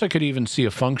guess I could even see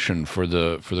a function for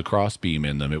the crossbeam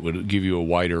in them. It would give you a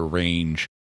wider range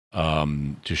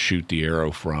to shoot the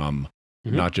arrow from,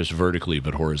 not just vertically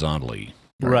but horizontally.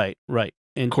 Right.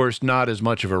 And of course, not as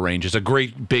much of a range as a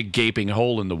great big gaping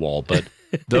hole in the wall, but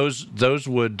those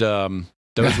would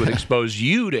expose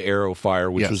you to arrow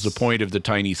fire, which was the point of the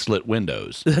tiny slit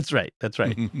windows. That's right.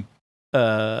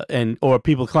 Or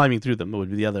people climbing through them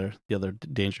would be the other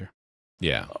danger.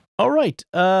 Yeah. All right.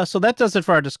 So that does it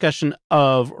for our discussion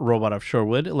of Robot of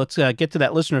Sherwood. Let's get to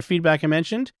that listener feedback I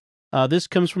mentioned. This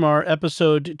comes from our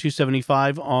episode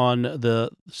 275 on the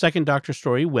second Doctor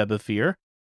story, Web of Fear.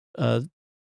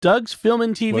 Doug's Film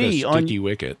and TV what a sticky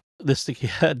wicket.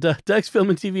 Doug's Film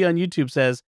and TV on YouTube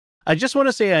says, I just want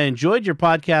to say I enjoyed your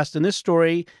podcast, and this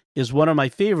story is one of my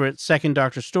favorite second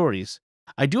Doctor stories.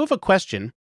 I do have a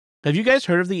question. Have you guys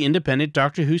heard of the independent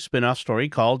Doctor Who spin-off story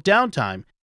called Downtime?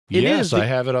 Yes, I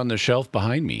have it on the shelf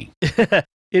behind me. It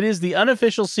is the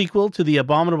unofficial sequel to The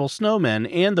Abominable Snowmen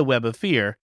and The Web of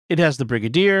Fear. It has the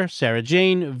Brigadier, Sarah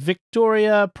Jane,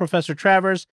 Victoria, Professor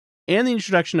Travers, and the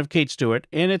introduction of Kate Stewart,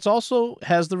 and it also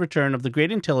has the return of the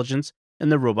Great Intelligence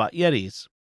and the Robot Yetis.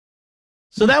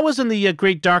 So that was in the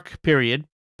Great Dark period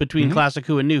between Classic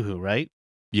Who and New Who, right?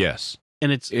 Yes.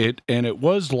 And it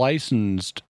was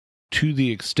licensed to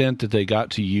the extent that they got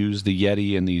to use the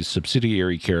Yeti and these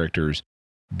subsidiary characters,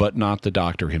 but not the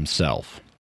Doctor himself.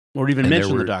 Or even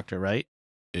mention the Doctor, right?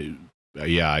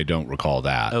 Yeah, I don't recall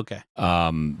that. Okay.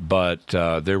 But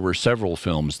there were several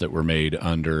films that were made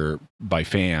by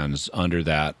fans under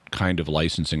that kind of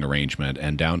licensing arrangement,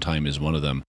 and Downtime is one of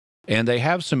them. And they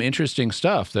have some interesting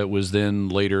stuff that was then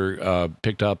later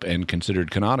picked up and considered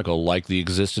canonical, like the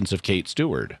existence of Kate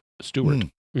Stewart.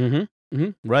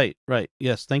 Right.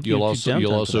 Yes, thank you.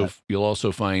 You'll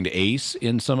also find Ace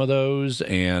in some of those,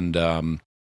 and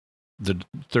the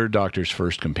third Doctor's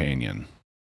first companion,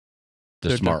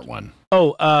 the smart one.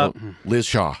 Liz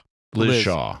Shaw. Liz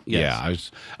Shaw.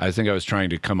 Yes. Yeah, I think I was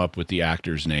trying to come up with the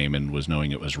actor's name and was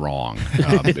knowing it was wrong.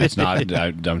 It's not.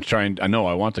 I'm trying. I know.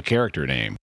 I want the character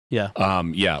name. Yeah.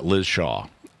 Liz Shaw.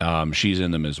 She's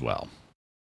in them as well.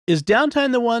 Is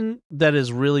Downtime the one that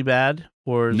is really bad,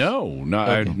 or no?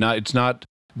 Okay. It's not.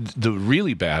 The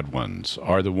really bad ones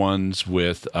are the ones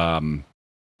with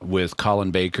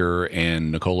Colin Baker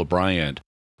and Nicola Bryant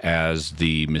as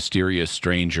the mysterious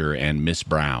stranger and Miss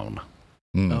Brown.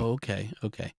 Mm. Oh,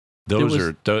 okay. Those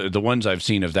are the ones I've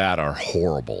seen of that are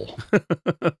horrible.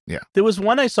 Yeah. There was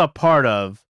one I saw part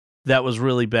of that was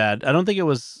really bad. I don't think it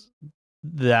was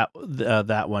that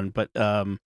one, but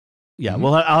yeah,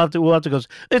 we'll have to go.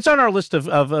 It's on our list of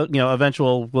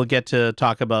eventual. We'll get to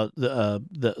talk about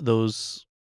those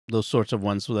sorts of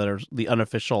ones that are the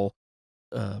unofficial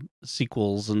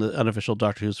sequels and the unofficial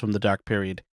Doctor Who's from the dark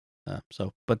period.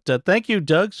 But thank you,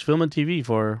 Doug's Film and TV,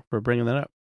 for bringing that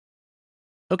up.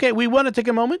 Okay, we want to take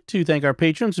a moment to thank our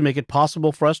patrons who make it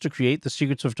possible for us to create the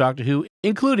Secrets of Doctor Who,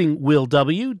 including Will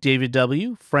W., David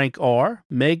W., Frank R.,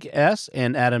 Meg S.,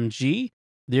 and Adam G.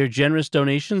 Their generous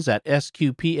donations at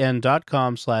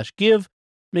sqpn.com/give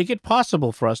make it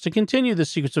possible for us to continue the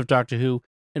Secrets of Doctor Who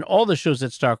and all the shows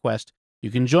at StarQuest.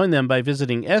 You can join them by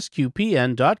visiting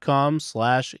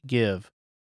sqpn.com/give.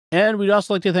 And we'd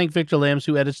also like to thank Victor Lambs,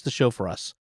 who edits the show for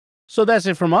us. So that's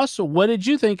it from us. What did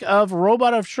you think of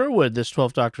Robot of Sherwood, this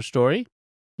 12th Doctor story?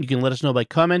 You can let us know by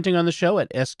commenting on the show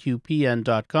at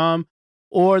sqpn.com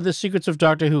or the Secrets of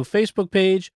Doctor Who Facebook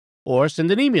page, or send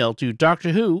an email to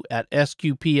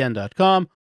drwho@sqpn.com,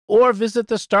 or visit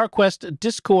the StarQuest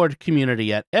Discord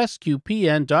community at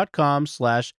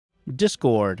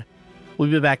sqpn.com/discord.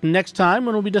 We'll be back next time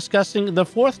when we'll be discussing the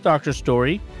 4th Doctor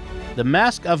story, The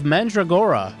Mask of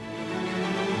Mandragora.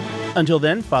 Until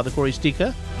then, Father Cory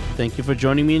Sticha, thank you for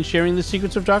joining me and sharing the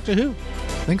Secrets of Doctor Who.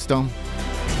 Thanks, Dom.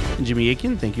 And Jimmy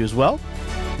Akin, thank you as well.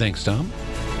 Thanks, Dom.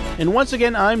 And once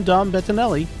again, I'm Dom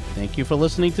Bettinelli. Thank you for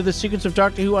listening to the Secrets of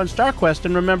Doctor Who on StarQuest.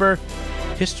 And remember,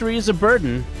 history is a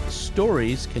burden.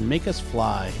 Stories can make us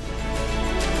fly.